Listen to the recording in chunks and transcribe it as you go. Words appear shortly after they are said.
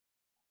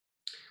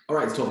All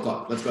right, it's 12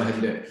 o'clock. Let's go ahead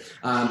and do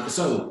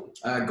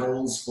it.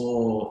 Goals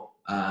for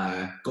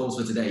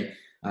today.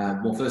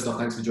 Well, first off,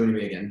 thanks for joining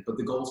me again. But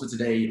the goals for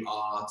today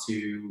are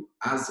to,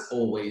 as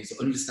always,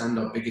 understand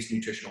our biggest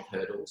nutritional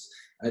hurdles,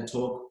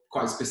 talk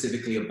quite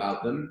specifically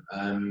about them.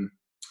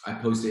 I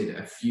posted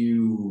a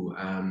few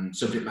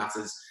subject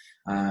matters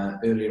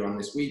earlier on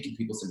this week, and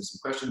people sent me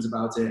some questions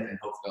about it, and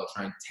hopefully I'll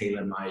try and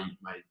tailor my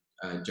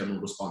general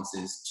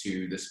responses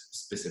to the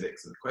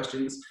specifics of the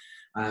questions.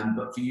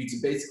 But for you to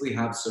basically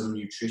have some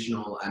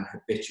nutritional and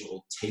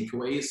habitual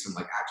takeaways, some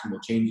like actionable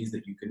changes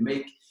that you can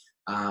make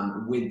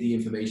with the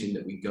information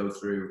that we go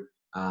through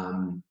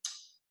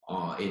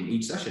in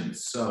each session.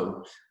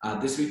 So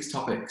this week's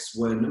topics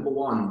were number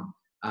one,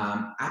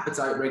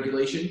 appetite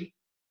regulation.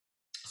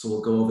 So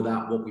we'll go over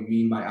that, what we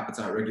mean by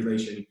appetite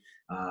regulation,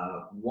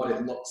 what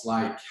it looks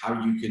like,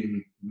 how you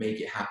can make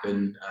it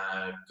happen,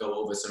 go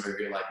over some of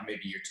your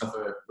maybe your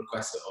tougher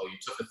requests or your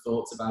tougher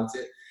thoughts about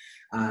it.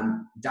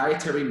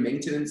 Dietary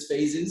maintenance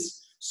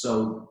phases.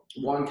 So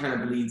one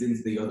kind of bleeds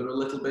into the other a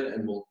little bit,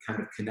 and we'll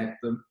kind of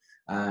connect them.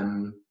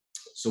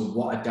 So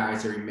what a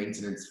dietary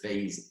maintenance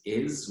phase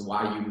is,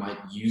 why you might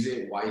use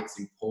it, why it's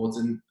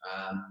important.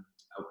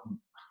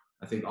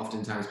 I think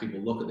oftentimes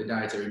people look at the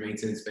dietary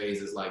maintenance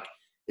phase as like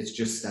it's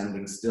just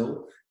standing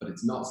still, but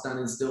it's not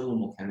standing still, and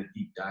we'll kind of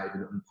deep dive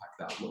and unpack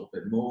that a little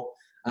bit more.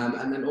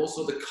 And then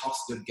also the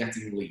cost of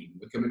getting lean.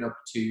 We're coming up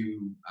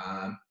to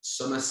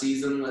summer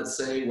season, let's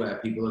say, where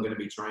people are going to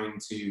be trying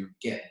to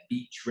get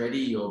beach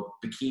ready or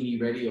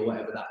bikini ready or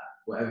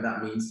whatever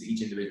that means to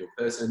each individual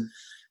person.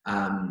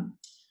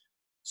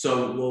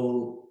 So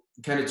we'll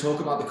kind of talk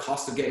about the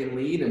cost of getting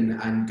lean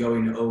and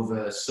going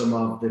over some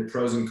of the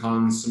pros and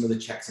cons, some of the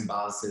checks and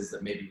balances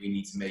that maybe we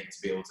need to make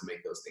to be able to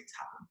make those things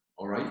happen.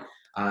 All right.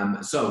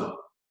 So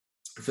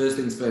first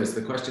things first,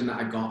 the question that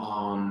I got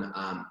on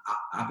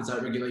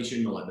appetite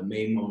regulation, or the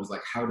main one, was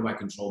like, how do I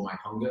control my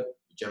hunger?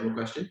 General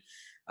question.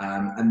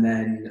 And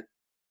then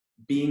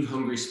being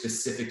hungry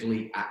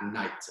specifically at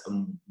night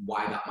and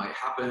why that might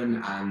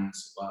happen, and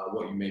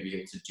what you may be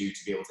able to do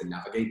to be able to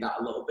navigate that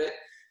a little bit.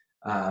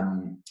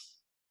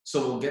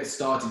 So we'll get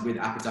started with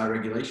appetite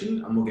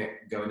regulation, and we'll get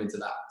going into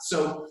that.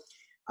 So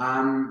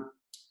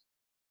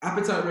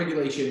appetite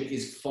regulation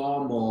is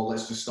far more,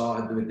 let's just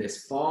start with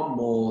this, far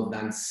more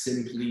than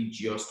simply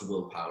just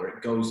willpower.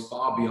 It goes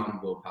far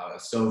beyond willpower.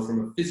 So from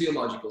a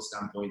physiological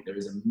standpoint, there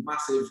is a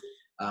massive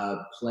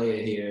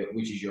player here,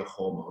 which is your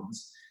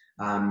hormones,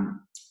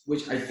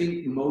 which I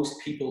think most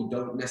people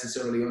don't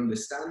necessarily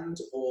understand,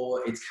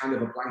 or it's kind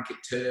of a blanket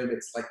term.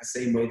 It's like the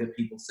same way that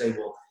people say,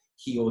 well,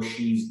 he or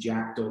she's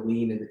jacked or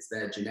lean and it's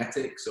their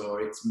genetics,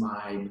 or it's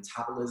my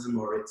metabolism,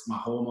 or it's my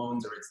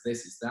hormones, or it's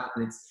this, it's that.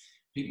 And it's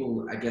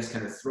people, I guess,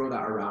 kind of throw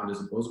that around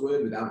as a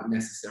buzzword without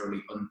necessarily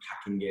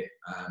unpacking it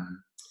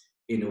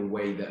in a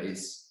way that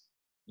is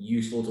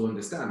useful to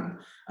understand.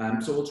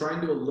 So we'll try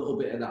and do a little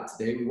bit of that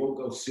today. We won't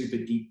go super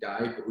deep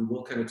dive, but we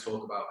will kind of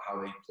talk about how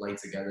they play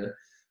together.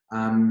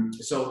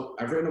 So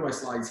I've written on my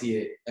slides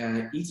here,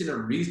 eating a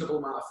reasonable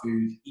amount of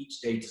food each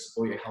day to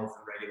support your health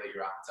and regulate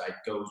your appetite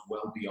goes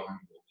well beyond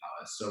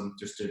willpower. So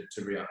just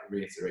to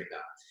reiterate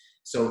that.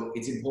 So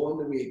it's important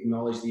that we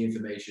acknowledge the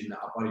information that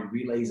our body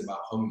relays about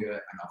hunger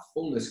and our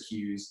fullness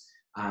cues.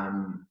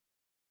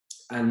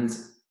 And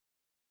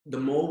the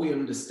more we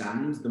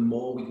understand, the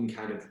more we can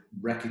kind of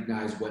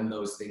recognize when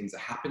those things are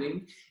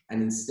happening.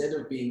 And instead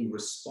of being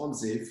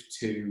responsive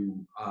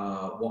to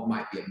what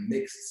might be a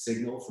mixed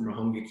signal from a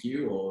hunger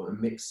cue, or a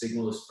mixed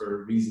signal is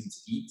for a reason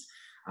to eat,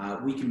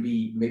 we can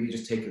maybe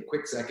just take a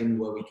quick second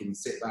where we can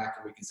sit back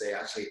and we can say,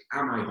 actually,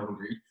 am I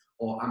hungry,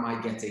 or am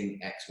I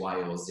getting X, Y,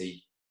 or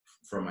Z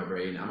from my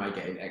brain? Am I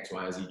getting X,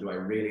 Y, or Z? Do I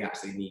really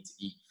actually need to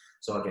eat?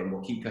 So again,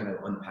 we'll keep kind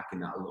of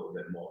unpacking that a little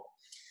bit more.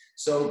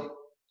 So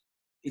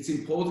it's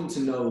important to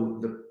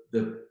know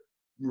the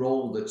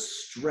role that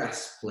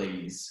stress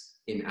plays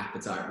in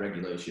appetite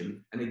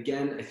regulation. And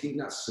again, I think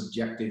that's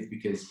subjective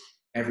because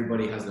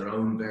everybody has their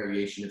own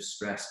variation of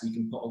stress. We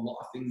can put a lot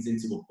of things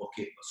into a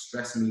bucket, but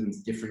stress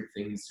means different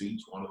things to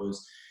each one of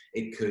us.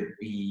 It could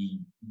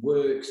be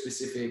work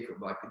specific,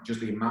 like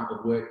just the amount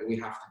of work that we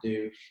have to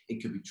do.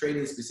 It could be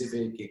training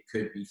specific. It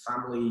could be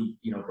family.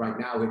 Right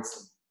now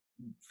it's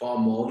far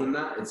more than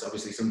that. It's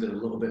obviously something a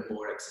little bit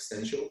more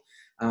existential.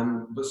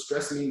 But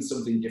stress means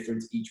something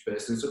different to each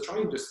person. So try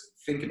and just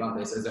think about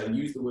this as I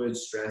use the word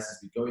stress, as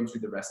we go into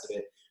the rest of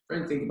it. Try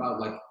and think about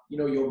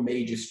your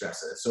major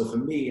stressor. So for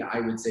me, I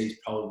would say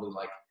it's probably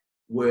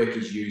work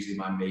is usually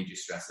my major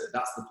stressor.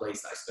 That's the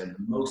place that I spend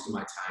the most of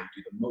my time,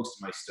 do the most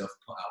of my stuff,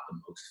 put out the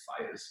most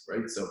fires,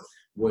 right? So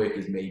work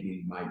is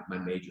maybe my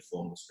major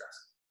form of stress.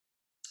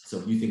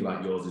 So you think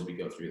about yours as we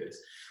go through this.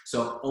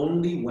 So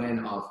only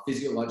when our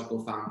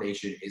physiological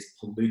foundation is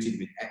polluted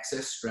with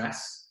excess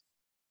stress,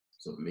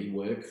 so for me,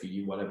 work, for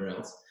you, whatever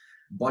else,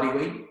 body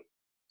weight.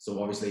 So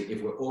obviously,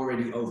 if we're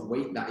already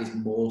overweight, that is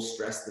more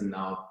stress than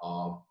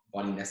our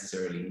body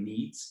necessarily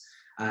needs.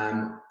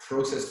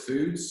 Processed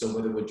foods, so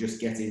whether we're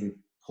just getting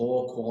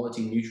poor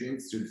quality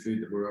nutrients through the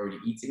food that we're already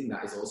eating,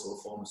 that is also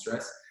a form of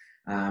stress.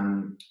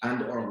 and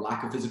or a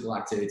lack of physical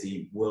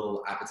activity,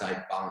 will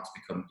appetite balance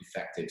become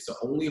defective. So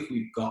only if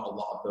we've got a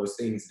lot of those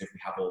things, and if we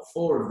have all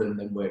four of them,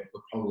 then we're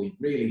probably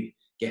really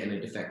getting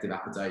a defective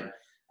appetite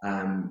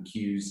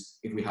cues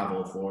if we have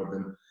all four of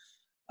them.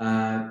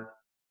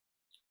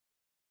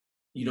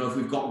 You know, if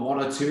we've got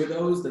one or two of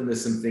those, then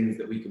there's some things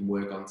that we can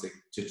work on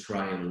to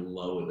try and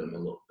lower them a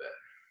little bit.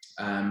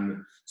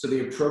 So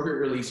the appropriate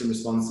release and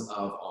response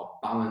of our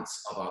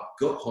balance of our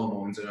gut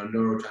hormones and our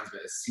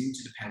neurotransmitters seem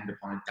to depend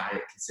upon a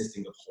diet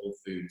consisting of whole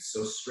foods.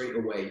 So straight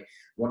away,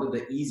 what are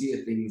the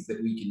easier things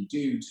that we can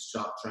do to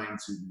start trying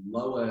to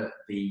lower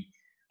the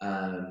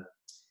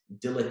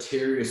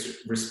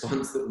deleterious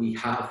response that we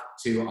have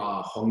to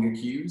our hunger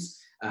cues,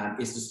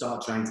 is to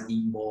start trying to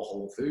eat more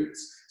whole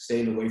foods,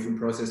 staying away from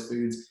processed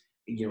foods.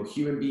 You know,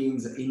 human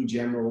beings in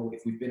general,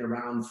 if we've been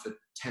around for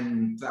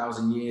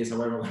 10,000 years,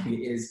 however long it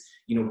is,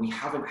 you know, we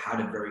haven't had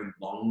a very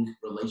long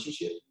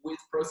relationship with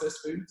processed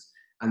foods.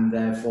 And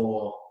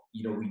therefore,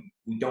 you know,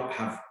 we don't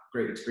have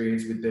great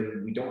experience with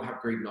them. We don't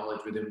have great knowledge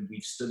with them.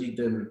 We've studied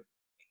them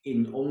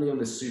only on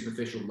the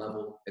superficial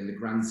level in the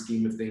grand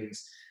scheme of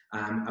things.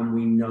 And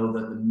we know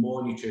that the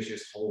more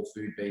nutritious whole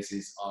food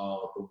bases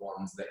are the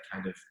ones that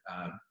kind of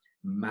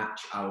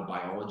match our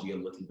biology a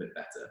little bit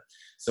better.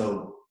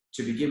 So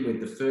to begin with,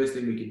 the first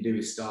thing we can do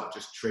is start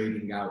just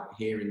trading out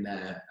here and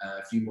there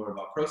a few more of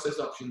our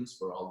processed options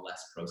for our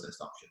less processed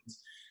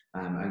options,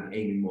 and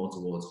aiming more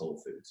towards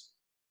whole foods.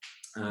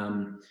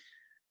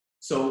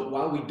 So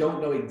while we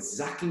don't know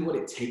exactly what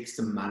it takes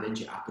to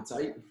manage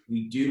appetite,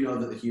 we do know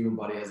that the human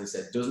body, as I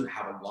said, doesn't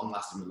have a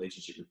long-lasting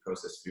relationship with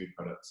processed food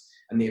products,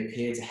 and they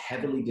appear to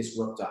heavily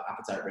disrupt our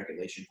appetite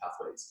regulation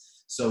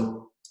pathways.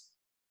 So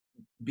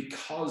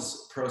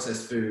because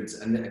processed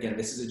foods, and again,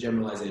 this is a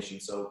generalization,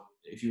 so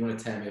if you want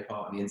to tear me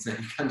apart on the internet,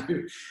 you can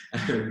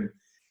do.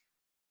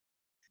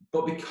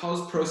 But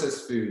because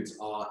processed foods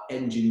are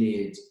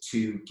engineered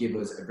to give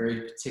us a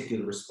very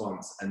particular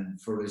response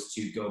and for us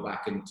to go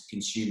back and to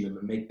consume them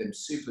and make them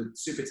super,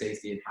 super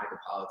tasty and hyper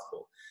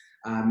palatable,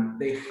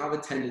 they have a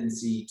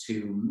tendency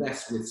to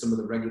mess with some of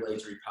the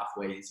regulatory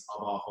pathways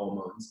of our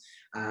hormones,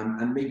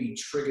 and maybe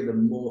trigger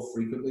them more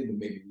frequently than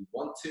maybe we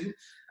want to.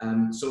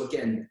 So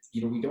again,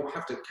 you know, we don't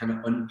have to kind of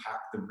unpack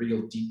the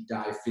real deep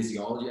dive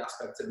physiology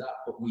aspect of that,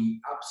 but we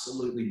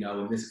absolutely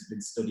know, and this has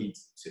been studied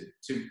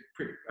to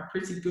a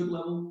pretty good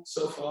level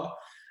so far.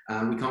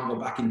 We can't go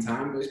back in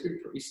time, but it's been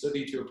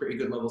studied to a pretty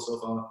good level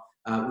so far.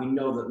 We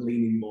know that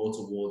leaning more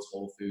towards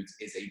whole foods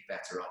is a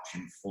better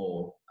option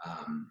for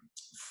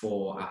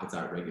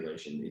appetite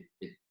regulation.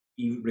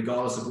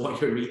 Regardless of what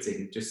you're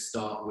eating, just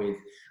start with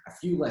a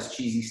few less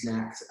cheesy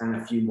snacks and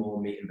a few more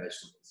meat and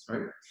vegetables,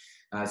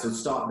 right? So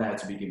start there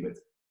to begin with.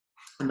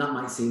 And that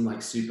might seem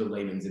like super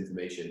layman's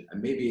information,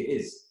 and maybe it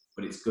is,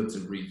 but it's good to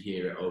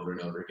rehear it over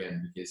and over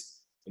again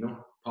because, you know,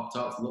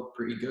 Pop-Tarts look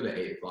pretty good at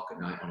 8 o'clock at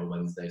night on a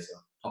Wednesday, so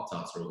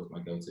Pop-Tarts are always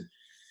my go-to.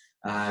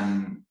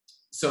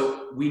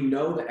 So we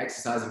know that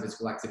exercise and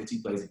physical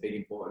activity plays a big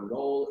important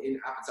role in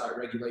appetite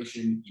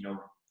regulation. You know,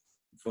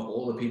 for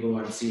all the people who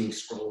I'm seeing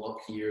scroll up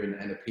here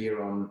and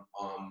appear on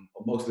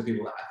most of the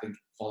people that I think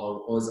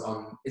follow us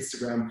on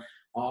Instagram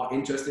are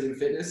interested in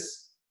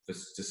fitness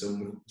to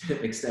some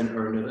extent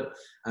or another.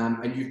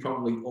 And you've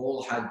probably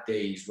all had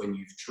days when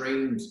you've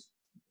trained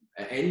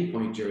at any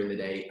point during the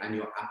day and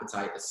your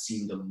appetite has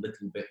seemed a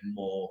little bit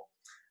more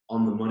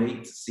on the money,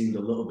 it seemed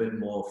a little bit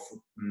more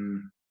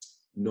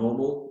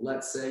normal,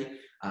 let's say.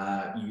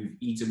 You've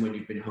eaten when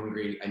you've been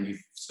hungry and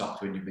you've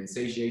stopped when you've been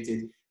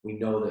satiated. We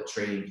know that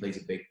training plays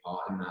a big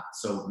part in that.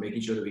 So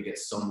making sure that we get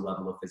some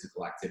level of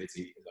physical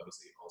activity is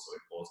obviously also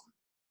important.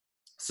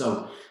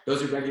 So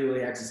those who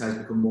regularly exercise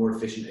become more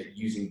efficient at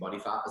using body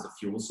fat as a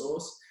fuel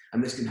source,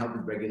 and this can help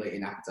with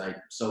regulating appetite.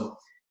 So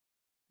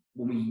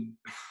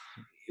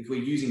if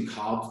we're using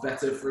carbs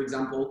better, for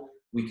example,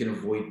 we can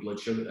avoid blood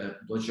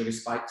sugar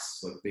spikes,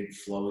 like big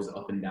flows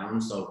up and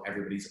down. So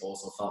everybody's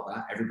also felt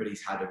that.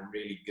 Everybody's had a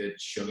really good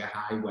sugar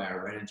high where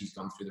our energy's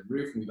gone through the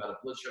roof and we've had a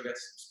blood sugar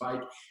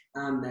spike.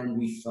 And then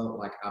we felt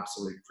like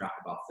absolute crap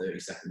about 30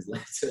 seconds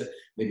later,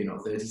 maybe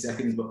not 30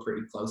 seconds, but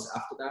pretty close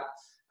after that.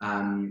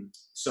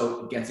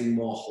 So getting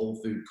more whole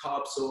food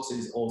carb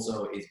sources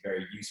also is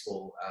very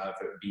useful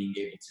for being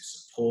able to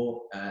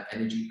support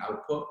energy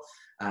output,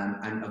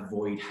 and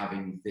avoid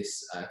having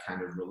this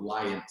kind of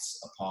reliance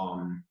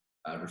upon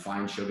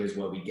refined sugars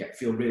where we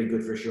feel really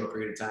good for a short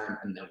period of time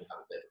and then we'll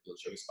have a bit of a blood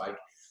sugar spike.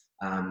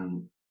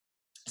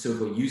 So if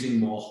we're using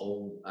more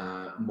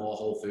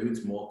whole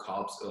foods, more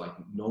carbs, like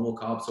normal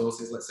carb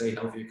sources, let's say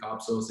healthier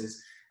carb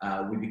sources,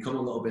 we become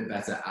a little bit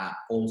better at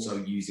also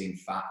using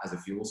fat as a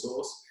fuel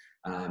source.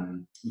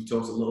 We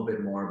talked a little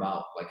bit more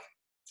about like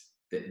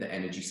the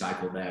energy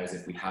cycle there, as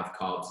if we have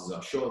carbs as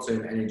our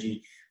short-term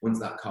energy. Once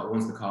the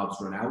carbs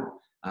run out,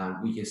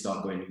 we can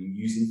start going and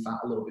using fat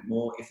a little bit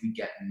more. If we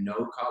get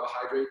no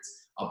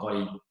carbohydrates, our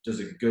body does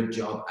a good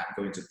job at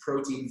going to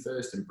protein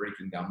first and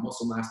breaking down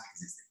muscle mass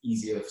because it's the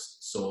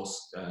easiest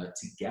source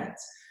to get.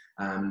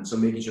 So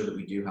making sure that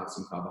we do have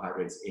some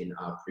carbohydrates in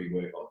our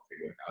pre-workout,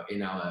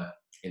 in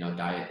our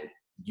diet,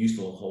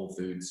 useful whole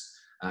foods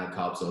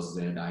carb sources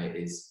in our diet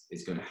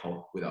is going to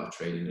help with our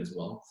training as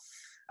well.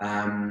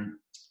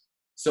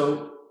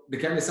 So the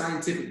kind of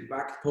scientific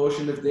back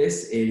portion of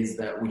this is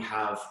that we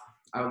have,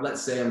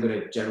 let's say, I'm going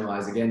to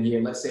generalize again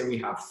here. Let's say we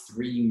have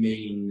three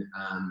main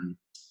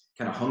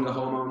kind of hunger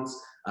hormones,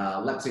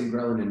 leptin,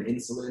 ghrelin, and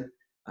insulin.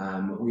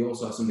 We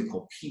also have something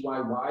called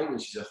PYY,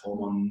 which is a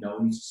hormone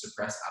known to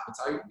suppress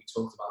appetite. We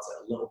talked about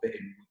it a little bit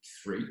in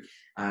week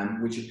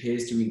 3, which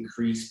appears to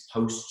increase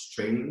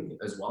post-training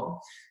as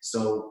well.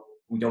 So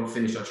we don't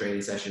finish our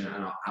training session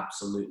and are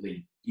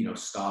absolutely,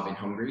 starving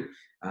hungry,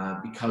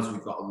 because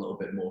we've got a little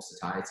bit more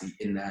satiety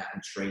in there,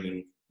 and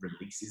training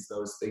releases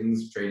those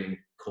things. Training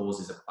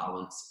causes a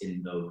balance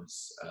in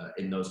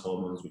those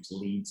hormones, which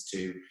leads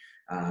to,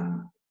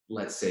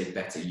 let's say,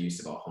 better use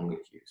of our hunger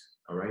cues.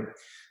 All right.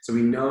 So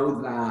we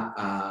know that,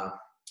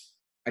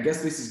 I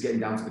guess this is getting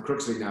down to the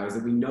crux of it now, is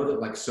that we know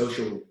that like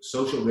social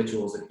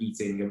rituals of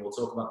eating, and we'll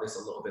talk about this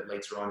a little bit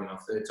later on in our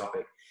third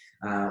topic,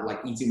 like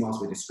eating whilst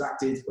we're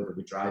distracted, whether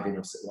we're driving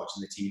or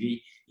watching the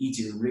TV,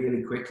 eating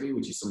really quickly,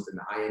 which is something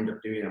that I end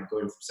up doing. I'm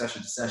going from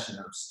session to session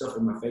and I'm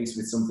stuffing my face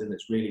with something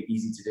that's really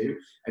easy to do.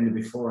 And then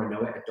before I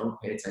know it, I don't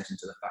pay attention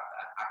to the fact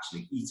that I've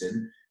actually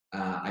eaten.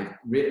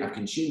 I've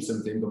consumed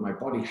something, but my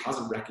body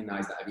hasn't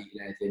recognized that I've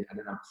eaten anything, and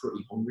then I'm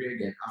pretty hungry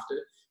again after.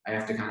 I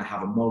have to kind of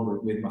have a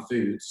moment with my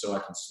food so I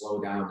can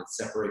slow down and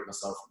separate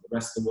myself from the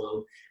rest of the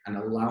world and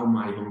allow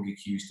my hunger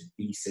cues to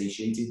be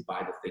satiated by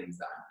the things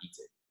that I'm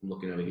eating. I'm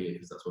looking over here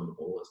because that's where my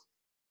bowl is.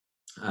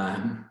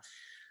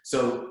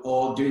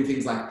 Or doing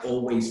things like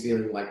always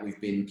feeling like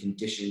we've been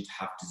conditioned to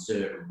have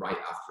dessert right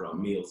after our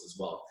meals as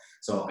well.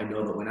 So I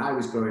know that when I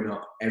was growing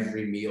up,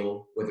 every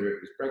meal, whether it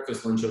was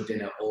breakfast, lunch, or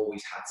dinner,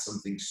 always had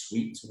something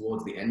sweet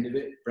towards the end of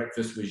it.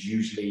 Breakfast was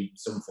usually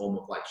some form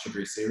of like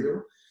sugary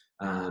cereal.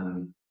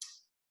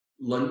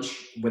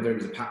 Lunch, whether it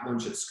was a packed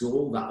lunch at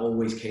school, that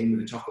always came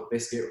with a chocolate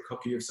biscuit or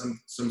cookie of some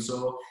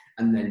sort.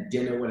 And then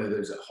dinner, whether it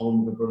was at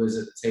home with the brothers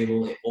at the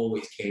table, it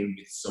always came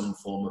with some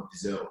form of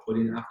dessert or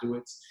pudding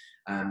afterwards.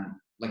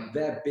 Like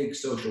they're big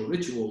social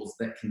rituals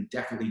that can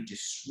definitely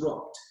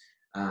disrupt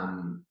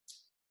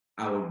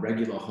our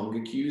regular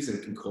hunger cues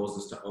and can cause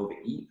us to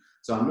overeat.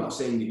 So I'm not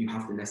saying that you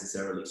have to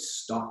necessarily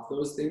stop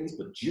those things,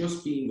 but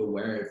just being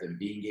aware of them,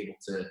 being able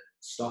to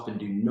stop and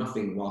do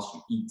nothing whilst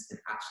you eat and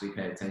actually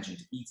pay attention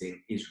to eating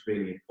is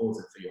really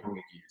important for your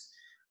hunger cues.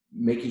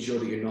 Making sure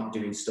that you're not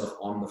doing stuff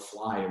on the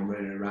fly and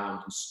running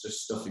around and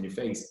just stuffing your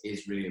face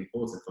is really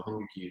important for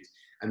hunger cues.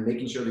 And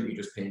making sure that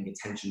you're just paying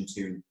attention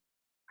to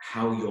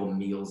how your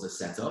meals are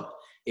set up.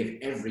 If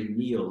every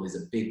meal is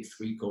a big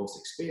 3-course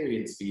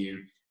experience for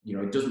you,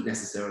 it doesn't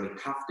necessarily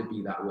have to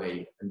be that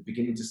way, and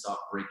beginning to start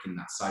breaking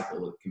that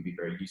cycle, it can be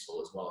very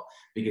useful as well.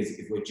 Because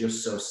if we're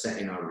just so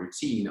set in our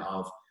routine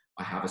of,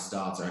 I have a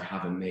starter, I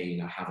have a main,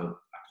 I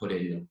put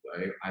in,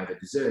 I have a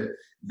dessert,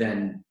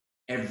 then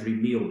every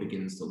meal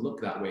begins to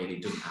look that way, and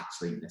it doesn't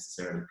actually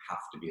necessarily have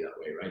to be that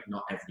way, right?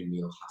 Not every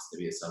meal has to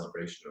be a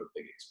celebration or a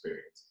big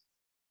experience,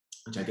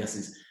 which I guess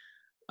is,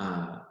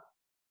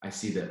 I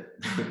see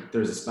that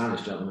there's a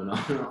Spanish gentleman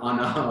on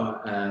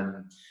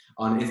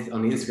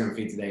the Instagram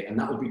feed today, and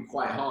that would be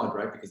quite hard,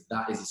 right? Because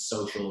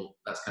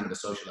that's kind of a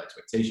social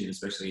expectation,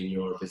 especially in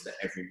Europe, is that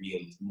every meal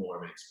is more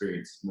of an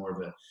experience, more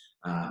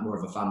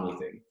of a family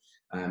thing.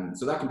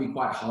 So that can be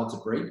quite hard to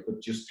break,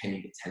 but just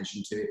paying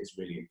attention to it is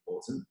really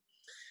important.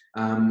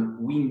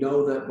 We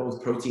know that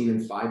both protein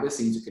and fiber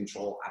seem to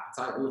control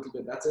appetite a little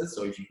bit better.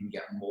 So if you can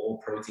get more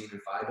protein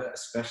and fiber,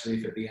 especially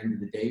if at the end of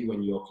the day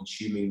when you're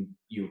consuming,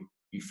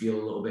 you feel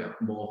a little bit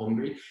more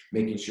hungry,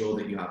 making sure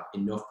that you have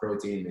enough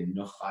protein and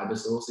enough fiber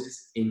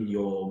sources in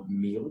your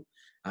meal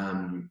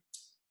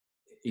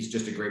is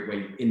just a great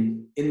way,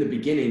 in the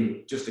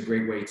beginning, just a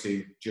great way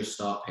to just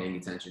start paying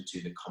attention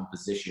to the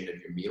composition of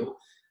your meal,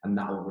 and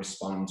that will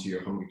respond to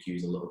your hunger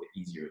cues a little bit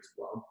easier as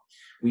well.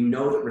 We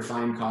know that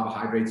refined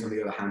carbohydrates, on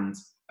the other hand,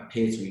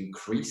 appear to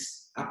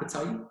increase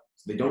appetite.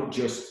 So they don't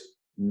just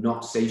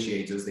not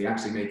satiate us, they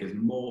actually make us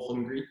more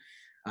hungry.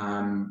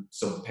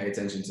 So pay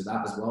attention to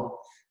that as well.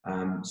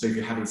 So if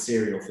you're having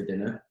cereal for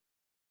dinner,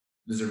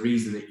 there's a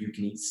reason that you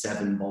can eat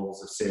 7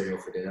 bowls of cereal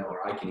for dinner,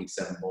 or I can eat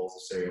 7 bowls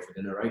of cereal for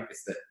dinner, right?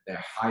 It's that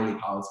they're highly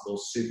palatable,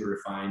 super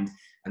refined,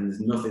 and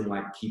there's nothing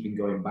like keeping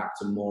going back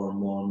to more and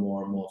more and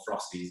more and more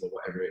Frosties or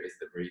whatever it is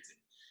that we're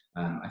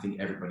eating. I think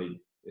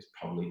everybody has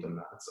probably done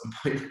that at some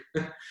point.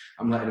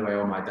 I'm letting away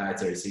all my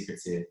dietary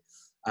secrets here.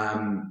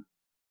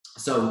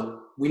 So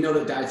we know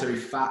that dietary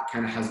fat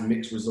kind of has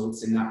mixed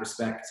results in that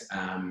respect.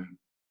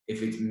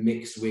 If it's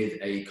mixed with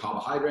a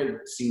carbohydrate,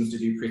 it seems to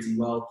do pretty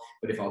well.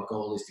 But if our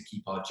goal is to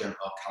keep our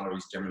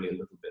calories generally a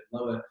little bit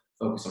lower,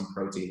 focus on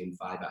protein and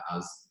fiber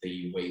as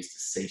the ways to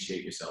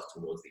satiate yourself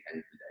towards the end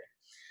of the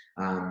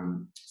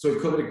day. So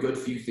we've covered a good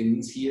few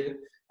things here,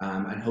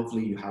 and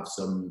hopefully you have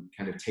some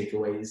kind of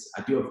takeaways.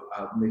 I do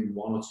have maybe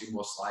 1 or 2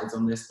 more slides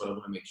on this, but I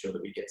want to make sure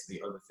that we get to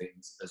the other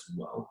things as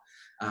well.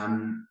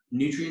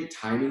 Nutrient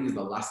timing is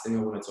the last thing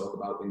I want to talk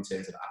about in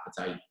terms of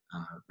appetite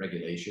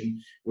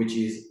regulation, which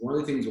is one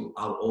of the things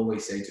I'll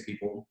always say to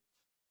people.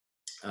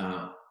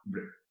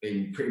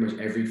 in pretty much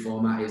every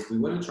format is we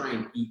want to try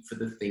and eat for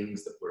the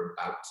things that we're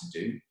about to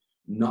do,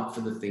 not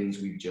for the things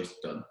we've just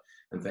done.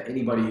 And for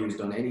anybody who's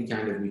done any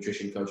kind of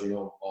nutrition coaching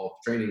or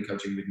training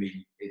coaching with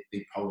me,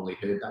 they've probably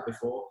heard that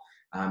before.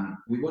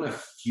 We want to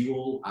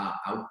fuel our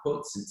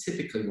outputs, and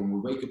typically when we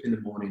wake up in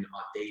the morning,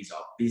 our days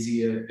are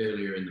busier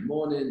earlier in the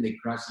morning. They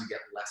gradually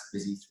get less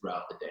busy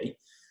throughout the day.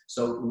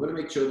 So we want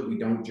to make sure that we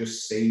don't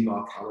just save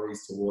our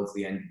calories towards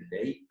the end of the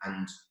day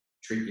and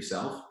treat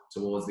yourself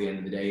towards the end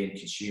of the day and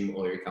consume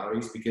all your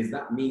calories, because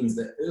that means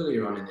that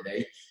earlier on in the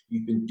day,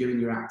 you've been doing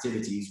your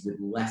activities with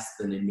less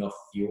than enough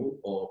fuel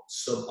or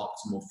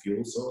suboptimal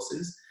fuel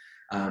sources.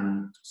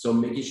 So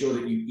making sure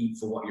that you eat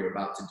for what you're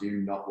about to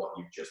do, not what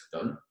you've just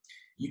done.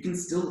 You can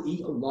still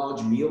eat a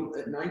large meal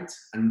at night,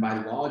 and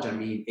by large I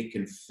mean it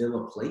can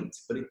fill a plate,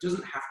 but it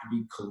doesn't have to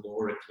be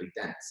calorically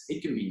dense.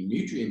 It can be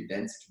nutrient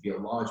dense. It can be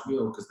a large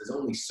meal because there's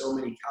only so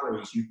many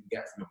calories you can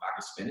get from a bag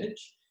of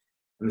spinach,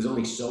 and there's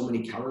only so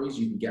many calories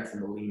you can get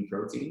from a lean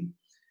protein.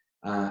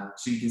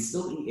 So you can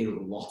still eat a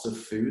lot of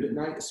food at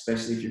night,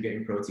 especially if you're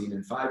getting protein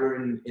and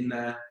fiber in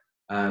there.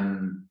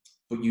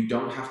 But you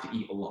don't have to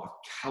eat a lot of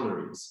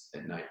calories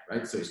at night,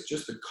 right? So it's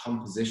just the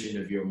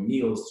composition of your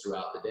meals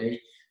throughout the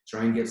day.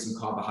 Try and get some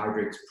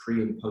carbohydrates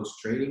pre and post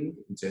training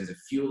in terms of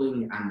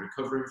fueling and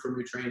recovering from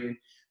your training.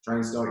 Try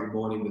and start your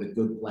morning with a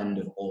good blend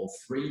of all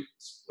three.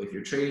 If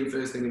you're training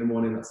first thing in the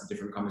morning, that's a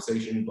different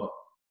conversation.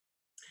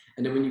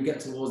 And then when you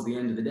get towards the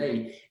end of the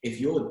day, if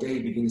your day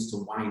begins to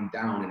wind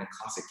down in a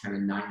classic kind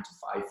of 9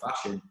 to 5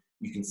 fashion,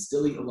 you can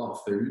still eat a lot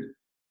of food,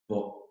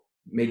 but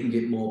making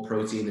it more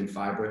protein and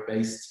fiber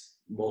based,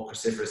 more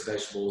cruciferous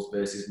vegetables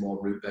versus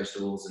more root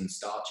vegetables and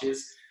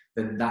starches,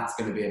 then that's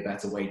going to be a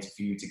better way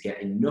for you to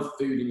get enough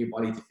food in your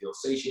body to feel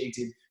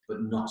satiated,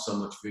 but not so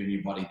much food in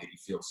your body that you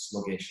feel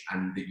sluggish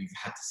and that you've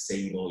had to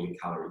save all your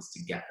calories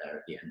to get there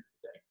at the end of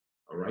the day.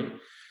 All right.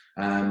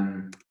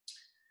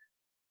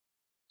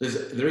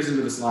 There is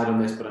another slide on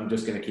this, but I'm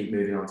just going to keep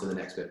moving on to the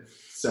next bit.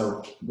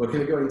 So we're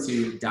going to go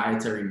into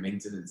dietary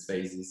maintenance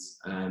phases.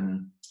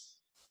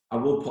 I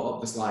will put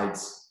up the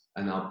slides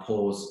and I'll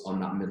pause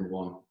on that middle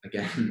one.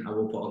 Again, I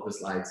will put up the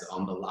slides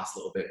on the last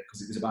little bit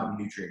because it was about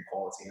nutrient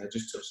quality. I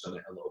just touched on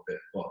it a little bit,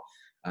 but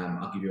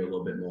I'll give you a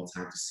little bit more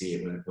time to see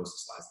it when I post the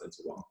slides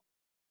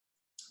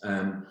later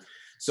on.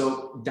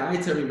 So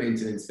dietary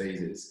maintenance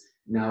phases.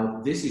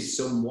 Now, this is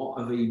somewhat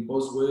of a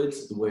buzzword.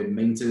 The word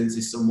maintenance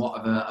is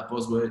somewhat of a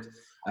buzzword.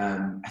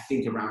 I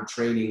think around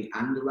training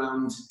and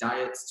around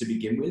diets to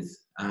begin with.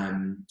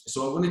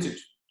 So I wanted to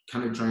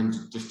kind of try and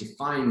just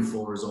define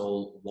for us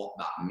all what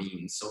that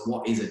means. So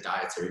what is a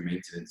dietary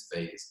maintenance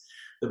phase?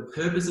 The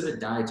purpose of a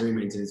dietary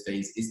maintenance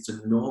phase is to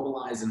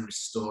normalize and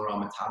restore our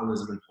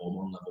metabolism and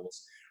hormone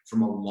levels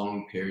from a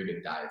long period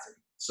of dieting.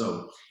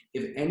 So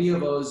if any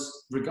of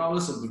us,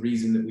 regardless of the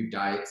reason that we've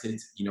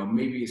dieted,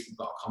 maybe it's we've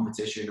got a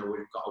competition or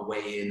we've got a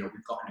weigh-in or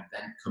we've got an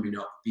event coming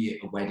up, be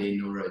it a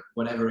wedding or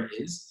whatever it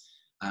is,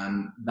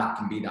 that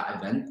can be that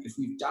event. If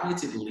we've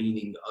dieted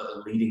leading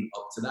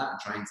up to that and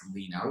trying to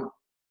lean out,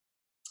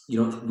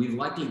 we've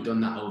likely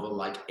done that over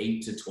like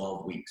 8 to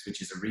 12 weeks,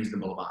 which is a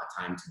reasonable amount of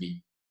time to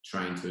be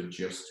trying to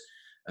adjust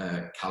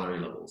calorie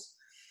levels.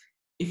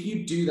 If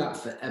you do that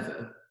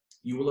forever,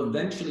 you will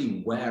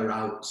eventually wear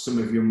out some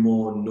of your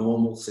more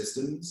normal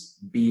systems,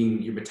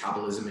 being your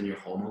metabolism and your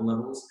hormone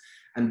levels.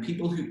 And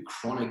people who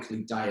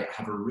chronically diet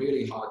have a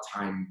really hard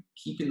time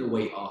keeping the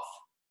weight off,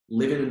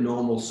 living a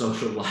normal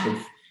social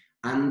life,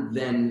 and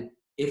then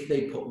if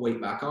they put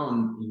weight back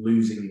on,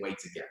 losing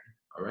weight again.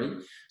 All right.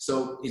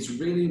 So it's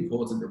really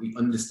important that we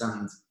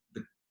understand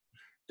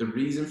the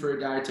reason for a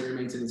dietary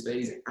maintenance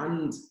phase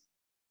and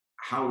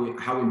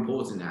how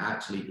important it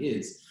actually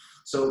is.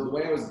 So the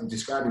way I was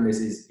describing this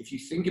is, if you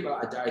think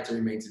about a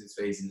dietary maintenance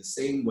phase in the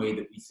same way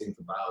that we think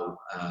about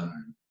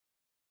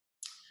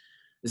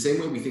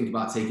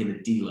taking a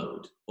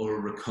deload or a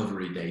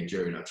recovery day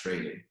during our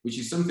training, which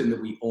is something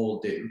that we all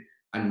do,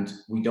 and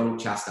we don't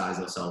chastise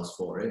ourselves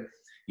for it.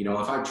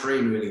 If I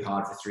train really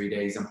hard for 3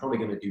 days, I'm probably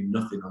going to do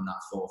nothing on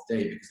that 4th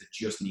day because I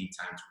just need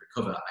time to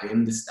recover. I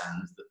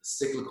understand that the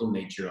cyclical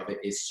nature of it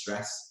is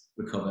stress,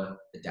 recover,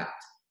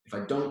 adapt. If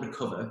I don't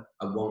recover,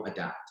 I won't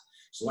adapt.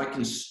 So I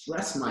can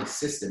stress my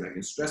system, I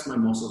can stress my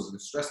muscles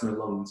and stress my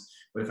lungs,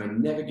 but if I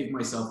never give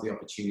myself the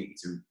opportunity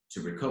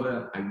to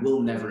recover, I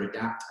will never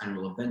adapt and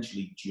will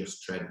eventually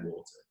just tread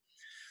water.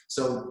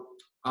 So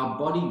our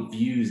body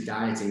views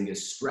dieting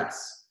as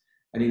stress.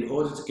 And in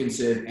order to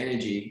conserve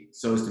energy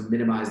so as to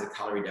minimize the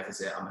calorie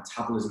deficit, our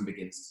metabolism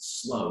begins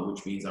to slow,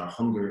 which means our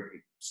hunger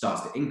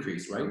starts to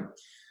increase, right?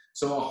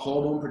 So our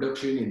hormone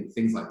production in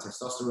things like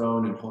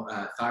testosterone and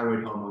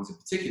thyroid hormones in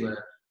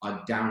particular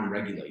are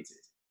down-regulated.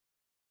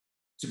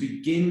 To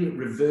begin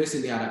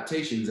reversing the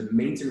adaptations, a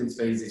maintenance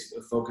phase is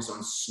focused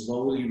on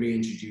slowly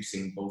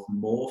reintroducing both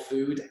more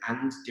food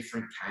and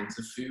different kinds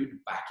of food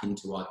back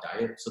into our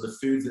diet. So the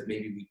foods that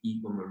maybe we eat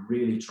when we're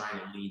really trying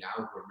to lean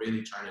out, we're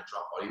really trying to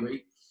drop body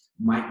weight,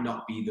 might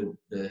not be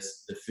the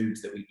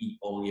foods that we eat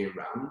all year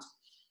round.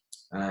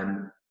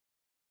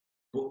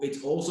 But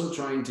it's also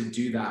trying to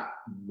do that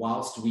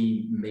whilst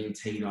we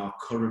maintain our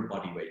current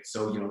body weight.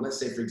 So, let's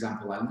say, for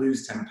example, I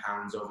lose 10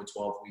 pounds over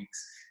 12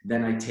 weeks,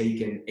 then I take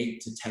an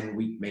 8 to 10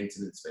 week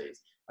maintenance phase.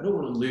 I don't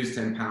want to lose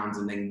 10 pounds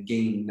and then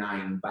gain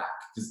 9 back,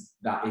 because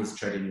that is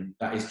treading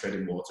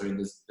water, and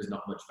there's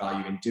not much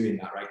value in doing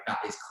that, right? That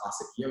is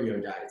classic yo-yo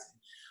dieting.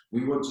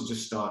 We want to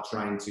just start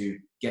trying to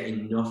get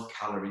enough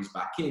calories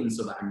back in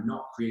so that I'm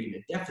not creating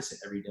a deficit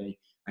every day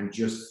and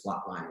just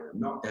flatlining. I'm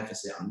not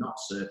deficit, I'm not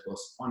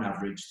surplus on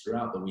average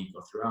throughout the week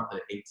or throughout the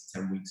 8 to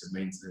 10 weeks of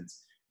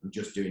maintenance. I'm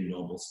just doing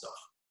normal stuff.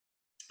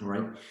 All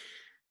right.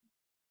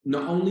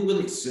 Not only will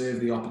it serve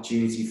the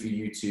opportunity for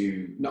you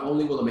to, not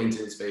only will a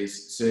maintenance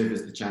phase serve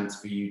as the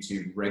chance for you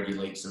to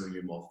regulate some of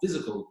your more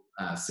physical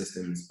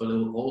systems, but it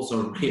will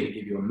also really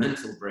give you a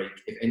mental break.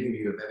 If any of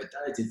you have ever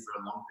dieted for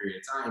a long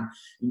period of time,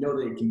 you know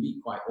that it can be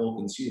quite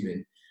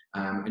all-consuming,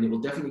 and it will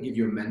definitely give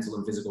you a mental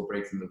and physical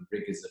break from the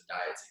rigors of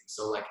dieting.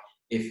 So like,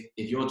 if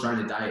you're trying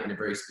to diet in a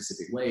very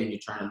specific way and you're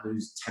trying to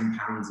lose 10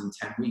 pounds in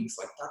 10 weeks,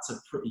 like that's a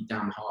pretty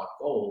damn hard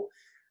goal.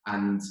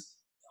 And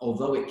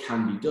although it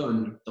can be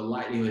done, the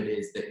likelihood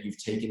is that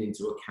you've taken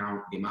into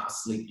account the amount of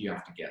sleep you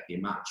have to get, the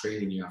amount of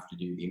training you have to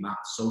do, the amount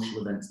of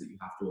social events that you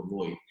have to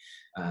avoid,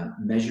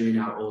 measuring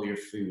out all your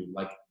food.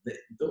 Like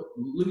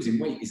losing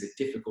weight is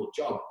a difficult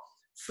job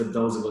for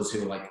those of us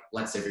who are like,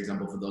 let's say, for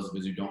example, for those of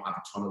us who don't have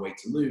a ton of weight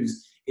to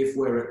lose. If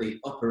we're at the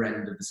upper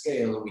end of the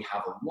scale and we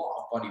have a lot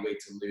of body weight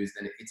to lose,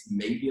 then it's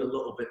maybe a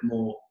little bit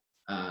more,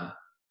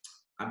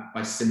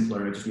 by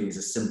simpler, I just mean it's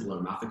a simpler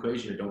math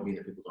equation. I don't mean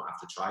that people don't have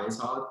to try as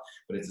hard,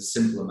 but it's a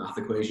simpler math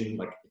equation.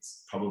 Like,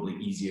 it's probably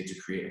easier to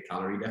create a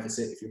calorie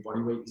deficit if your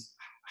body weight is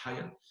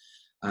higher.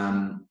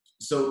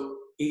 So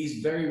it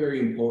is very, very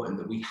important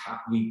that we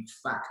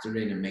factor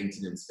in a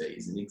maintenance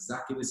phase in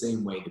exactly the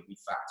same way that we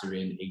factor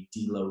in a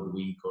deload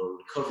week or a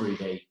recovery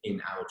day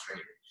in our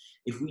training.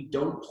 If we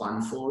don't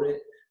plan for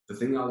it, the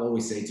thing I'll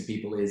always say to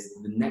people is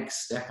the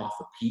next step off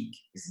a peak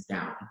is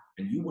down,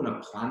 and you want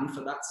to plan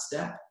for that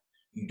step.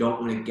 You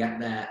don't want to get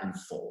there and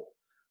fall,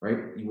 right?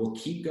 You will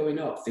keep going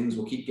up. Things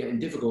will keep getting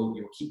difficult.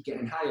 You'll keep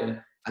getting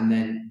higher. And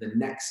then the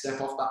next step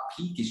off that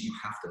peak is you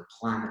have to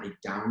plan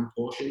a down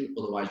portion.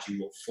 Otherwise, you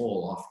will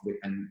fall off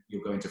and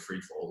you'll go into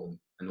free fall.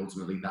 And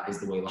ultimately, that is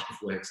the way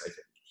life works, I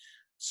think.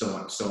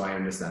 So I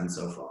understand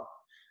so far.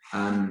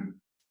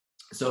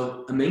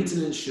 So a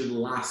maintenance should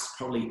last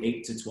probably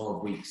 8 to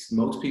 12 weeks.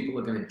 Most people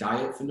are going to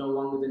diet for no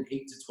longer than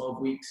 8 to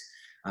 12 weeks.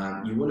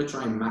 You want to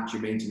try and match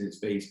your maintenance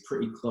phase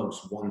pretty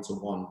close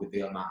one-to-one with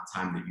the amount of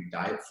time that you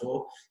diet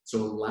for, to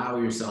allow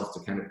yourself to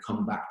kind of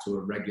come back to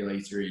a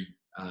regulatory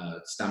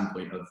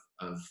standpoint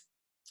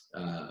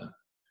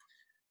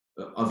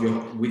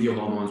with your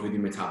hormones, with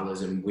your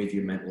metabolism, with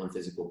your mental and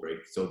physical break.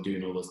 So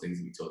doing all those things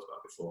that we talked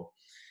about before.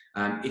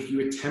 If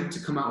you attempt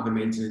to come out of a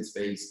maintenance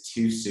phase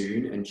too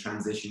soon and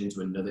transition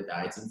into another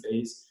dieting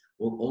phase,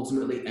 we'll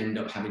ultimately end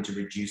up having to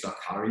reduce our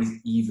calories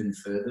even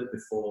further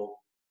before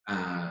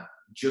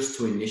just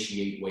to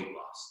initiate weight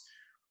loss,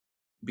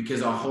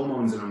 because our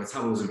hormones and our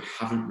metabolism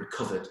haven't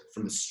recovered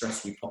from the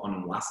stress we put on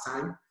them last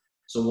time.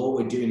 So all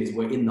we're doing is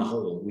we're in the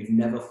hole. We've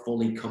never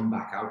fully come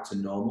back out to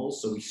normal.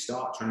 So we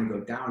start trying to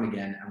go down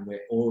again, and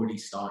we're already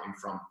starting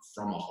from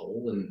a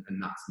hole,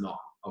 and that's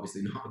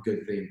obviously not a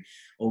good thing.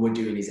 All we're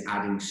doing is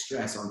adding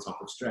stress on top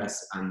of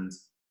stress, and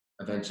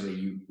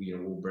eventually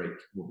we'll break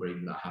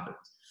when that happens.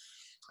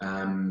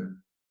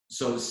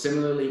 So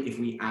similarly, if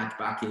we add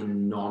back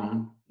in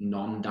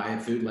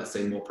non-diet food, let's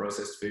say more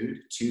processed food,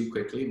 too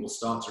quickly, we'll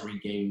start to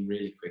regain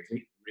really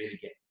quickly,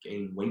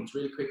 gain weight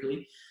really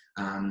quickly,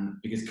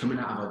 because coming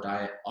out of our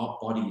diet, our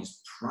body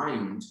is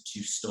primed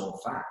to store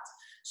fat.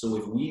 So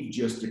if we've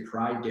just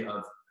deprived it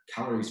of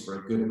calories for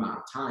a good amount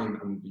of time,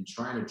 and we've been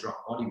trying to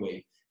drop body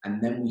weight, and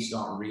then we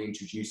start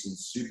reintroducing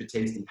super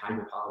tasty,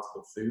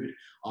 hyper-palatable food,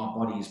 our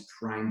body is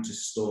primed to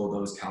store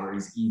those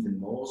calories even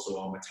more. So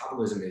our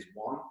metabolism is,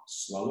 one,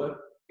 slower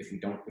if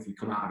we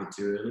come out of it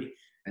too early,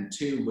 and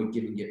two, we're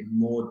giving it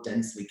more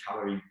dense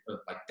calorie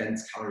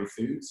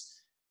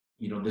foods.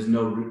 There's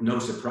no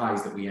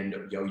surprise that we end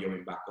up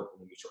yo-yoing back up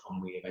when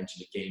we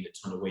eventually gain a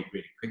ton of weight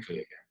really quickly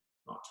again.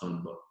 Not a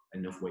ton, but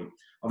enough weight.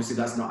 Obviously,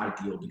 that's not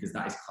ideal, because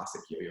that is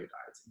classic yo-yo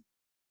dieting.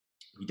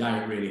 We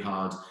diet really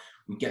hard,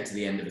 we get to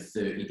the end of a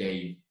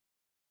 30-day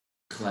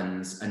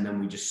cleanse, and then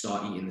we just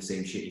start eating the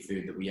same shitty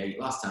food that we ate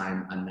last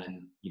time, and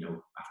then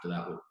after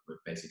that we're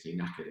basically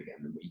knackered again,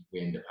 and we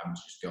end up having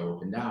to just go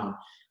up and down,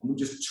 and we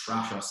just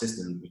trash our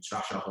system, we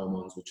trash our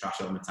hormones, we trash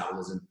our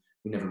metabolism.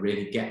 We never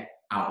really get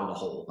out of the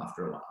hole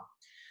after a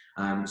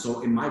while.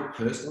 So in my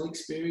personal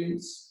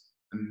experience,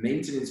 a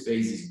maintenance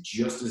phase is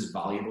just as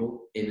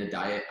valuable in a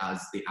diet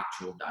as the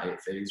actual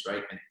diet phase,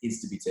 right? And it is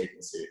to be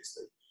taken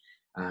seriously.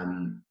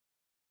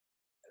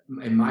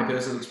 In my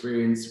personal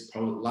experience,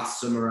 probably last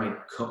summer, I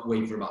cut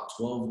weight for about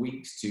 12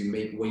 weeks to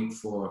make weight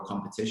for a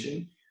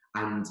competition.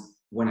 And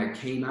when I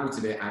came out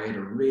of it, I had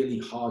a really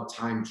hard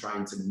time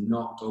trying to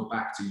not go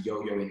back to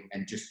yo-yoing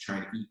and just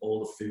trying to eat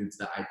all the foods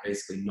that I'd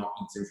basically not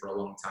eaten for a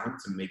long time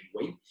to make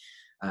weight.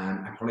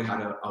 I probably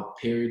had a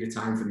period of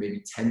time for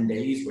maybe 10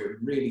 days where it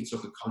really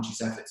took a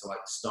conscious effort to like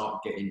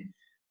start getting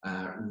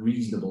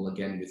reasonable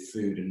again with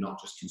food and not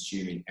just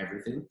consuming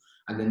everything.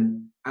 And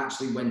then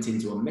actually went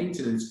into a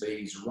maintenance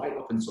phase right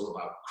up until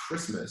about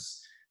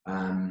Christmas.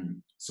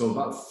 So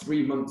about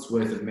 3 months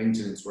worth of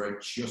maintenance where I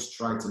just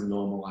tried to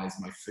normalize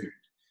my food.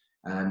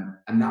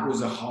 And that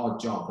was a hard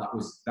job. That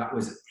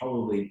was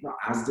probably not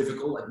as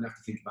difficult. I didn't have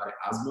to think about it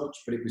as much,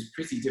 but it was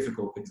pretty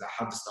difficult because I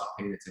had to start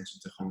paying attention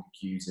to hunger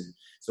cues. And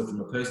so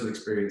from a personal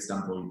experience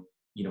standpoint,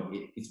 you know,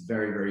 it's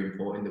very, very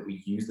important that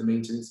we use the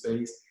maintenance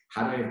phase.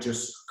 Had I have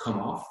just come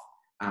off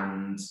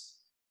and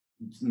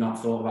not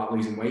thought about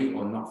losing weight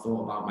or not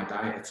thought about my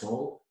diet at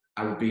all,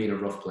 I would be in a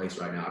rough place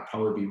right now. I'd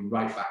probably be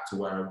right back to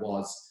where I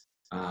was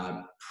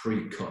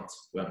pre-cut,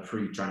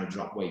 trying to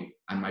drop weight,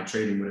 and my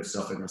training would have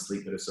suffered, my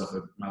sleep would have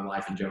suffered, my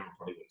life in general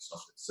probably would have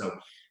suffered. So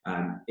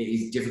it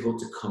is difficult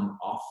to come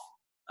off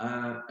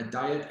a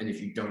diet, and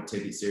if you don't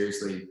take it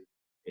seriously,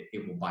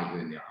 it will bite you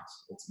in the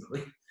ass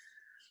ultimately.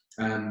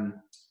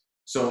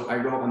 So I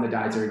wrote on the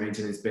dietary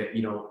maintenance bit,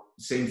 you know,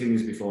 same thing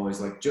as before,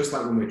 is like, just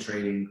like when we're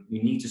training, we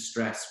need to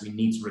stress, we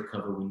need to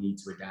recover, we need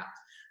to adapt.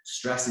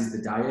 Stress is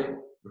the diet,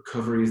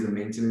 recovery is the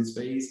maintenance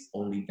phase.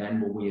 Only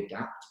then will we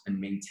adapt and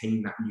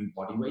maintain that new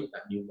body weight,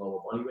 that new lower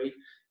body weight.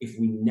 If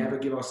we never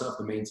give ourselves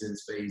the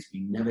maintenance phase,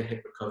 we never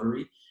hit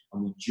recovery,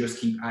 and we just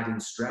keep adding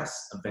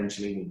stress,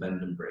 eventually we'll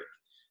bend and break.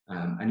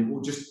 And it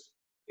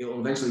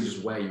will eventually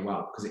just wear you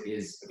out, because it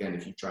is, again,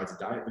 if you've tried to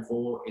diet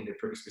before in a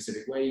pretty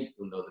specific way,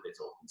 you'll know that it's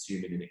all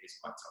consuming and it is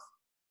quite tough.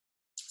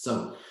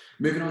 So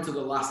moving on to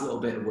the last little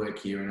bit of work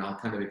here, and I'll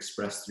kind of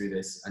express through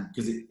this, and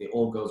because it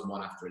all goes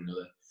one after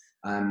another.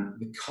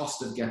 The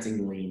cost of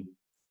getting lean.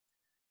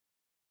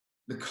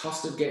 The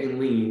cost of getting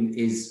lean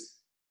is,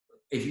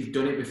 if you've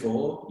done it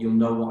before, you'll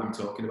know what I'm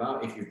talking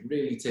about. If you've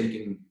really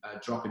taken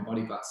dropping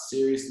body fat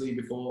seriously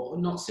before, or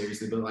not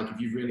seriously, but like if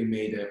you've really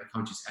made a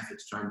conscious effort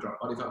to try and drop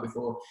body fat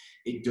before,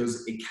 it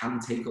can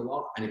take a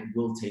lot, and it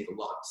will take a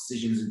lot of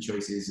decisions and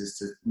choices as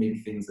to maybe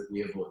things that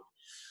we avoid.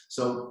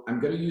 So I'm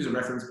going to use a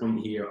reference point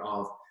here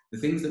of the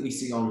things that we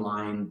see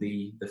online,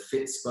 the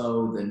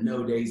Fitspo, the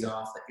no days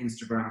off, the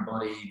Instagram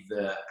body,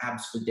 the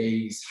abs for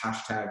days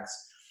hashtags.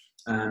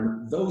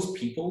 Those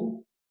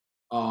people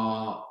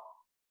are,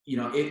 you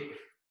know,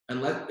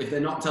 if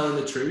they're not telling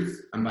the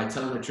truth, and by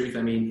telling the truth,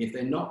 I mean, if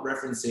they're not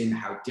referencing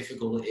how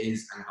difficult it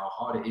is and how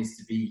hard it is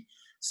to be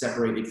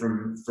separated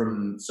from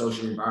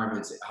social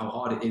environments, how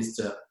hard it is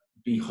to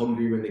be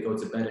hungry when they go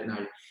to bed at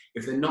night.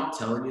 If they're not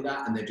telling you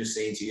that, and they're just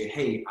saying to you,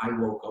 hey, I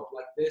woke up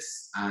like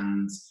this,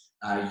 and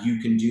you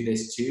can do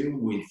this too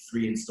with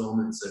 3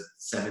 installments of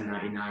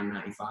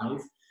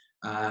 $7.99.95.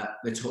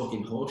 They're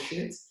talking horse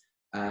shit,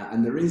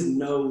 and there is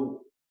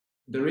no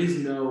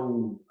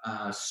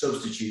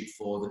substitute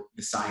for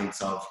the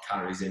science of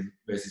calories in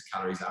versus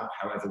calories out.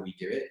 However we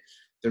do it,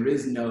 there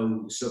is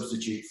no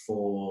substitute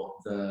for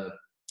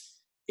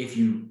if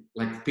you,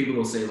 like, people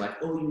will say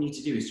like, all you need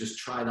to do is just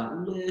try that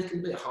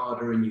little bit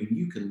harder and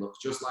you can look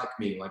just like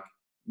me. Like,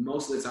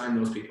 most of the time,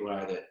 those people are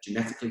either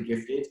genetically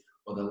gifted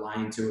or they're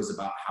lying to us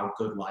about how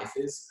good life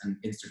is. And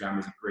Instagram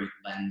is a great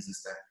lens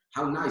as to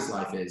how nice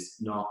life is,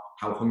 not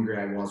how hungry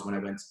I was when I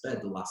went to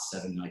bed the last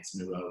 7 nights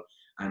in a row,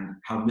 and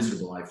how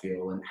miserable I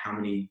feel, and how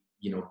many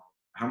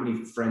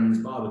friends'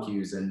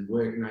 barbecues and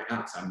work night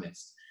outs I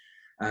missed.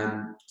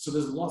 So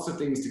there's lots of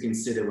things to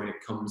consider when it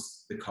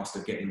comes to the cost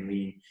of getting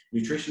lean.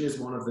 Nutrition is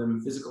one of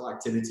them, physical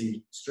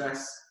activity,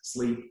 stress,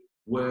 sleep,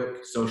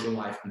 work, social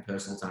life, and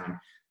personal time.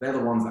 They're the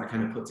ones that I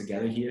kind of put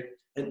together here.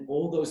 And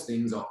all those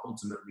things are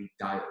ultimately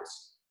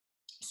dials.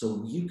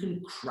 So you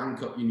can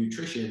crank up your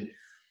nutrition,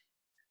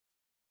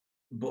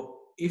 but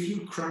if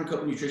you crank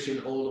up nutrition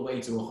all the way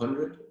to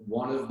 100,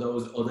 one of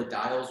those other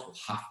dials will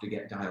have to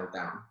get dialed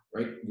down,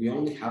 right? We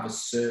only have a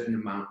certain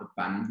amount of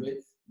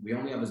bandwidth. We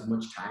only have as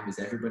much time as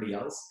everybody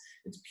else.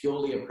 It's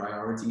purely a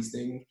priorities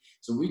thing.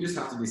 So we just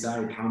have to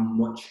decide how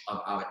much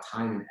of our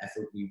time and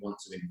effort we want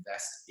to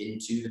invest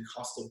into the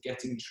cost of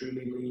getting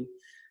truly lean.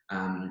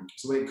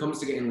 So when it comes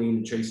to getting lean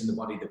and chasing the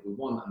body that we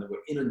want and that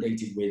we're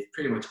inundated with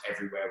pretty much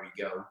everywhere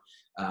we go,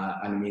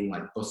 and I mean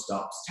like bus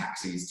stops,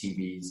 taxis,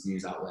 TVs,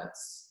 news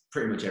outlets,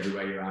 pretty much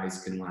everywhere your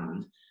eyes can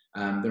land,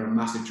 there are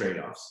massive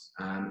trade-offs.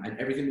 And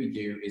everything we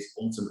do is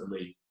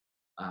ultimately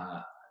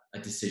a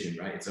decision,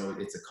 right? It's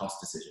a cost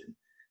decision.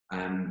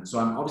 So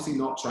I'm obviously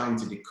not trying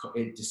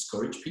to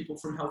discourage people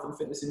from health and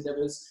fitness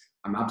endeavors.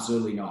 I'm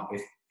absolutely not.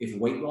 If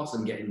weight loss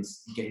and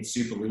getting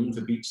super lean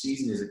for beach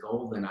season is a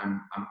goal, then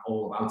I'm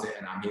all about it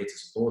and I'm here to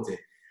support it.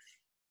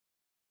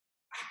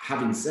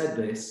 Having said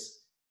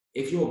this,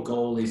 if your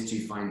goal is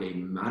to find a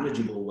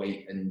manageable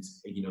weight and,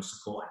 you know,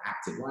 support an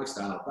active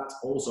lifestyle, that's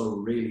also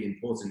really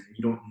important.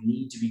 You don't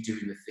need to be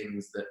doing the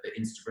things that the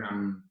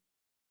Instagram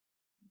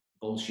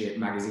bullshit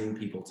magazine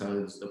people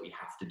tell us that we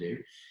have to do.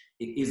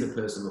 It is a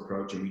personal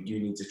approach, and we do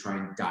need to try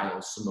and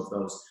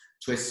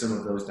twist some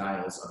of those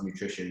dials of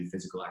nutrition,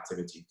 physical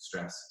activity,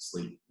 stress,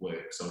 sleep,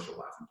 work, social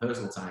life, and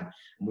personal time.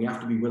 And we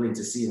have to be willing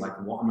to see, like,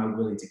 what am I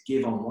willing to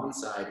give on one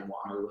side and what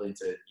am I willing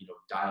to, you know,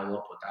 dial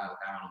up or dial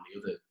down on the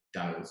other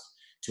dials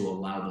to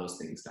allow those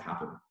things to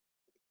happen.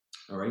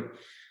 All right.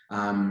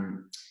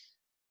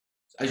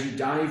 As you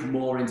dive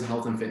more into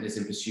health and fitness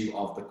in pursuit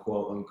of the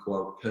quote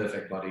unquote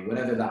perfect body,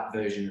 whatever that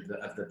version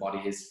of the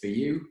body is for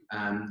you,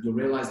 you'll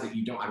realize that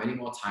you don't have any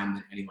more time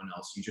than anyone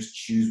else. You just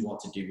choose what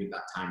to do with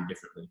that time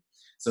differently.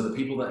 So the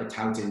people that are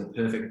touting the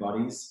perfect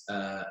bodies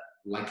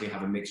likely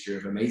have a mixture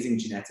of amazing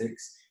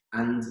genetics,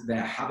 and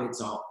their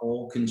habits are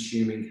all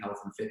consuming health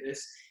and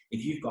fitness.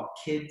 If you've got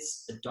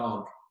kids, a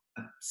dog,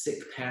 a sick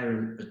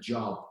parent, a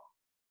job,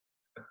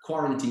 a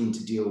quarantine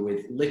to deal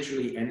with,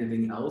 literally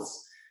anything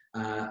else,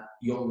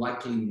 you're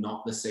likely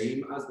not the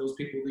same as those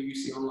people that you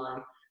see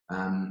online.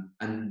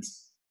 And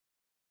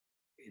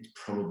it's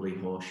probably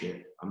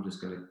horseshit. I'm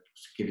just going to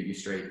give it you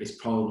straight. It's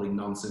probably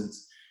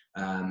nonsense.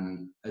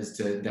 As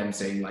to them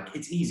saying like,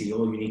 it's easy,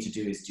 all you need to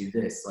do is do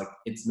this. Like,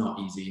 it's not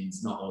easy,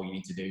 it's not all you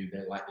need to do.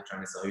 They're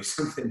trying to sell you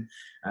something.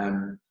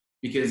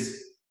 Because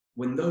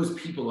when those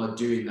people are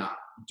doing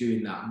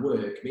that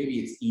work, maybe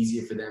it's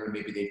easier for them, and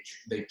maybe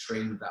they've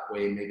trained that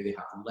way, and maybe they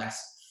have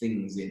less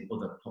things in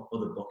other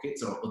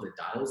buckets or other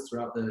dials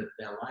throughout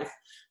their life,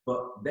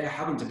 but they're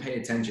having to pay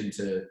attention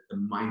to the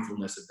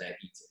mindfulness of their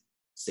eating.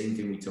 Same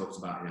thing we talked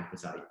about in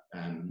appetite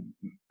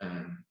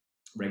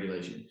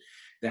regulation.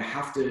 They're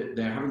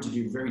having to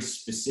do very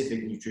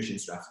specific nutrition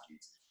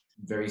strategies,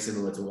 very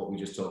similar to what we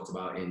just talked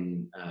about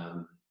in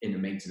the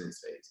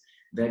maintenance phase.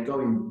 They're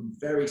going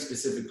very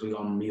specifically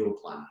on meal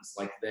plans.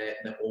 Like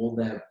all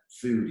their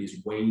food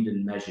is weighed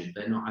and measured.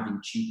 They're not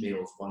having cheat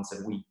meals once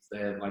a week.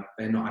 They're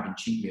not having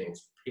cheat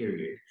meals,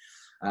 period.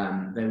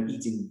 They're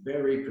eating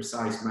very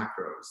precise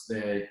macros.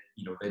 They're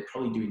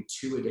probably doing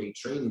 2-a-day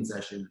training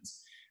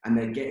sessions, and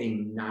they're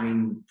getting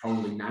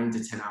probably 9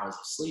 to 10 hours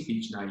of sleep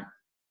each night.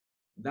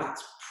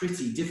 That's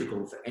pretty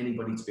difficult for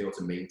anybody to be able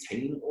to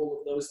maintain all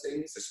of those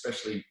things,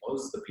 especially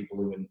us, the people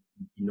who are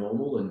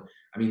normal. And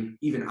I mean,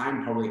 even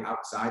I'm probably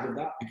outside of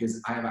that because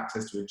I have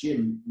access to a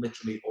gym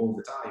literally all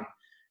the time.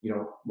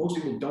 Most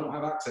people don't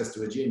have access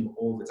to a gym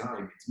all the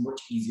time. It's much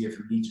easier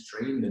for me to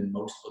train than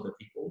most other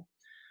people.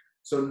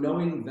 So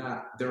knowing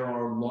that there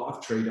are a lot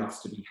of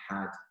trade-offs to be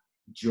had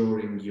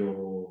during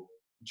your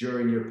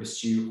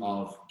pursuit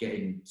of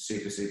getting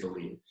super, super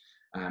lean.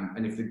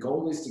 And if the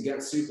goal is to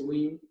get super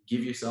lean,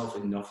 give yourself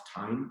enough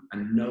time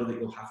and know that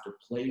you'll have to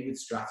play with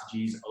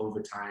strategies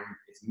over time.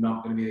 It's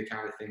not going to be the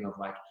kind of thing of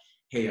like,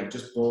 hey, I've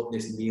just bought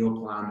this meal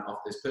plan off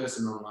this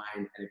person online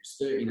and it was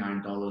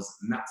 $39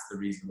 and that's the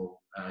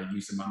reasonable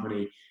use of my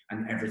money,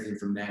 and everything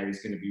from there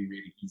is going to be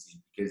really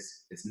easy,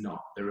 because it's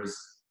not. There is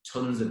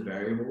tons of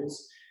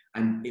variables,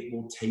 and it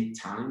will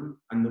take time,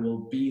 and there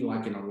will be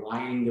like an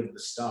aligning of the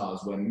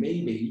stars where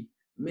maybe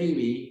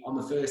on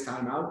the first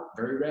time out,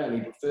 very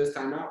rarely, but first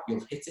time out,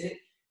 you'll hit it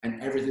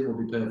and everything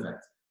will be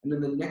perfect. And then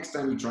the next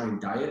time you try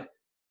and diet,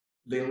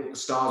 the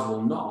stars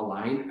will not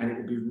align and it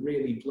will be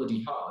really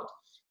bloody hard.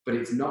 But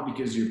it's not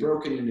because you're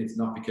broken, and it's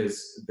not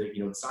because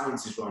the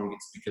science is wrong.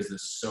 It's because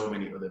there's so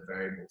many other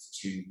variables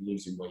to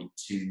losing weight,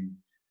 to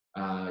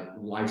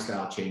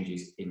lifestyle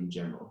changes in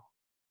general.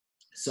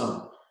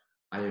 So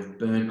I have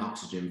burned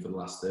oxygen for the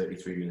last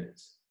 33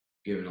 minutes.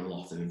 Given a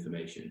lot of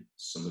information,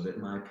 some of it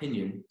my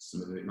opinion,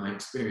 some of it my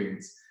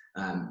experience.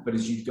 But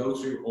as you go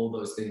through all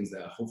those things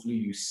there, hopefully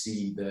you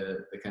see the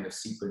kind of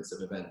sequence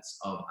of events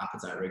of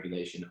appetite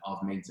regulation, of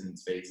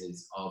maintenance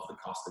phases, of the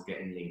cost of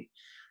getting lean.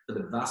 For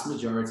the vast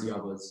majority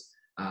of us,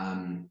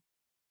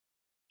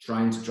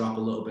 trying to drop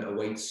a little bit of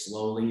weight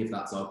slowly, if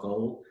that's our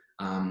goal,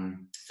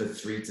 for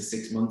 3 to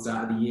 6 months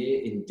out of the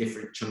year in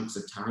different chunks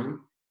of time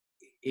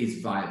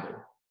is viable.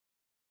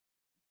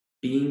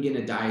 Being in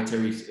a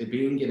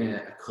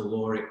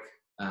caloric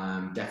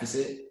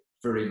deficit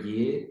for a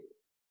year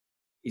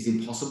is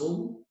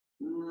impossible.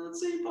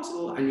 Let's say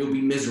impossible, and you'll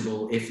be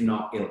miserable, if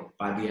not ill,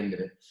 by the end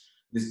of it.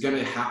 There's going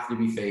to have to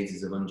be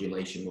phases of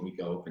undulation where we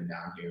go up and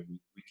down here.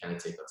 We kind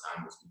of take our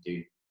time as we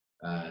do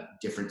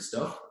different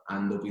stuff,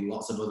 and there'll be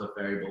lots of other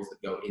variables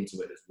that go into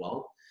it as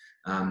well.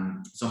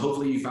 So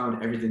hopefully you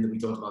found everything that we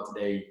talked about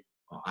today,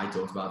 or I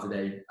talked about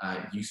today,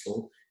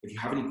 useful. If you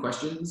have any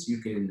questions,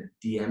 you can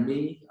DM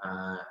me.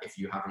 If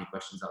you have any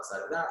questions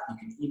outside of that, you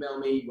can email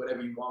me,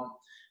 whatever you want.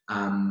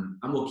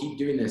 And we'll keep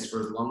doing this for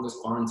as long as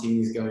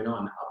quarantine is going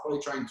on. I'll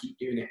probably try and keep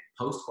doing it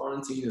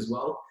post-quarantine as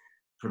well,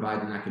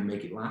 providing I can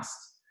make it last.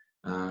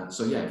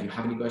 So yeah, if you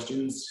have any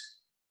questions,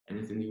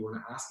 anything that you want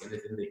to ask,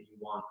 anything that you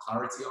want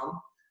clarity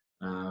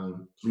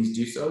on, please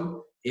do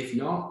so. If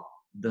not,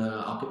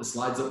 I'll put the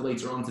slides up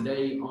later on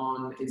today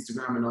on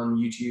Instagram and on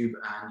YouTube,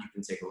 and you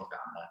can take a look at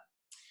them there.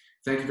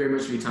 Thank you very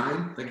much for your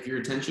time. Thank you for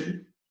your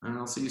attention, and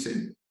I'll see you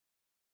soon.